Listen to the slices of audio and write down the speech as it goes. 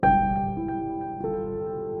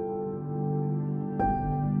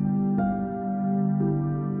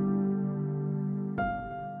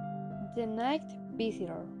night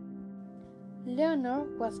visitor. Leonor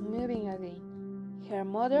was moving again. Her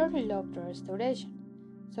mother loved restoration,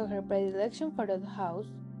 so her predilection for the house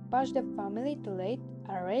pushed the family to lead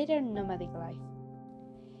a rather nomadic life.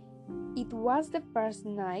 It was the first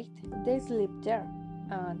night they slept there,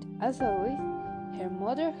 and as always, her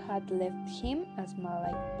mother had left him a small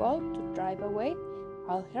light bulb to drive away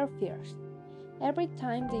all her fears. Every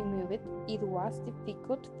time they moved, it was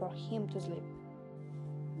difficult for him to sleep.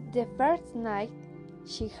 The first night,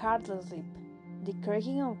 she hardly slept. The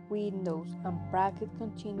cracking of windows and brackets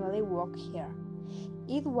continually woke her.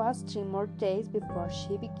 It was 3 more days before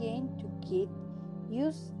she began to get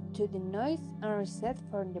used to the noise and reset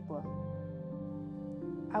for the pool.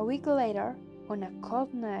 A week later, on a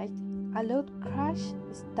cold night, a loud crash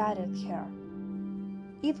startled her.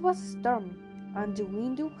 It was a storm, and the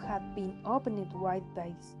window had been opened wide by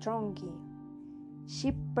a strong gale.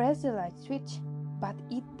 She pressed the light switch, but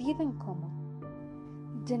it didn't come on.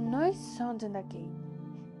 The noise sounded again,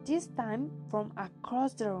 this time from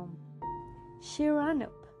across the room. She ran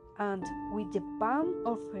up, and with the palm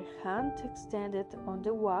of her hand extended on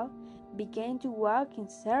the wall, began to walk in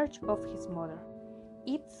search of his mother.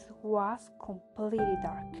 It was completely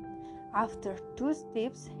dark. After 2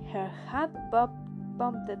 steps, her hand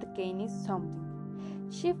bumped against something.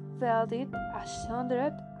 She felt it asunder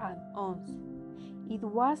an ounce. It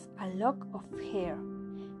was a lock of hair.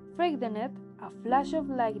 Frightened, a flash of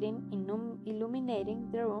lightning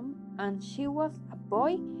illuminating the room, and she was a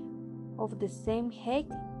boy of the same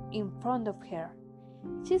height in front of her.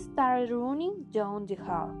 She started running down the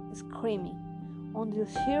hall, screaming, until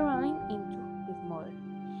she ran into his mother.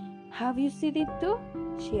 "Have you seen it too?"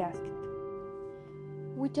 she asked.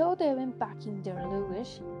 Without even packing their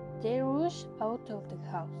luggage, they rushed out of the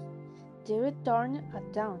house. They returned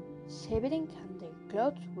at dawn, shivering and their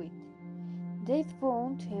clothes wet. They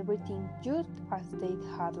found everything just as they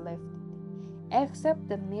had left it, except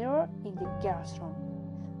the mirror in the girl's room.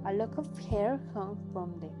 A lock of hair hung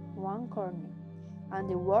from the one corner, and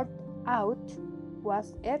the word "out"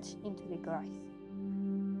 was etched into the glass.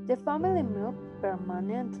 The family moved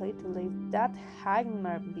permanently to leave that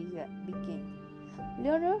nightmare began.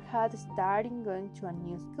 Leonor had started going to a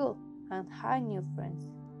new school and had new friends.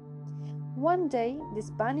 One day, the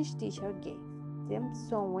Spanish teacher gave them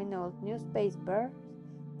some old newspapers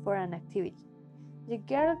for an activity. The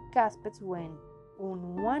girl gasped when, on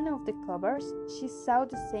one of the covers, she saw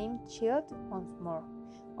the same child once more.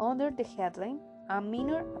 Under the headline, "A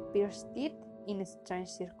minor appears dead in strange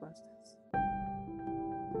circumstances."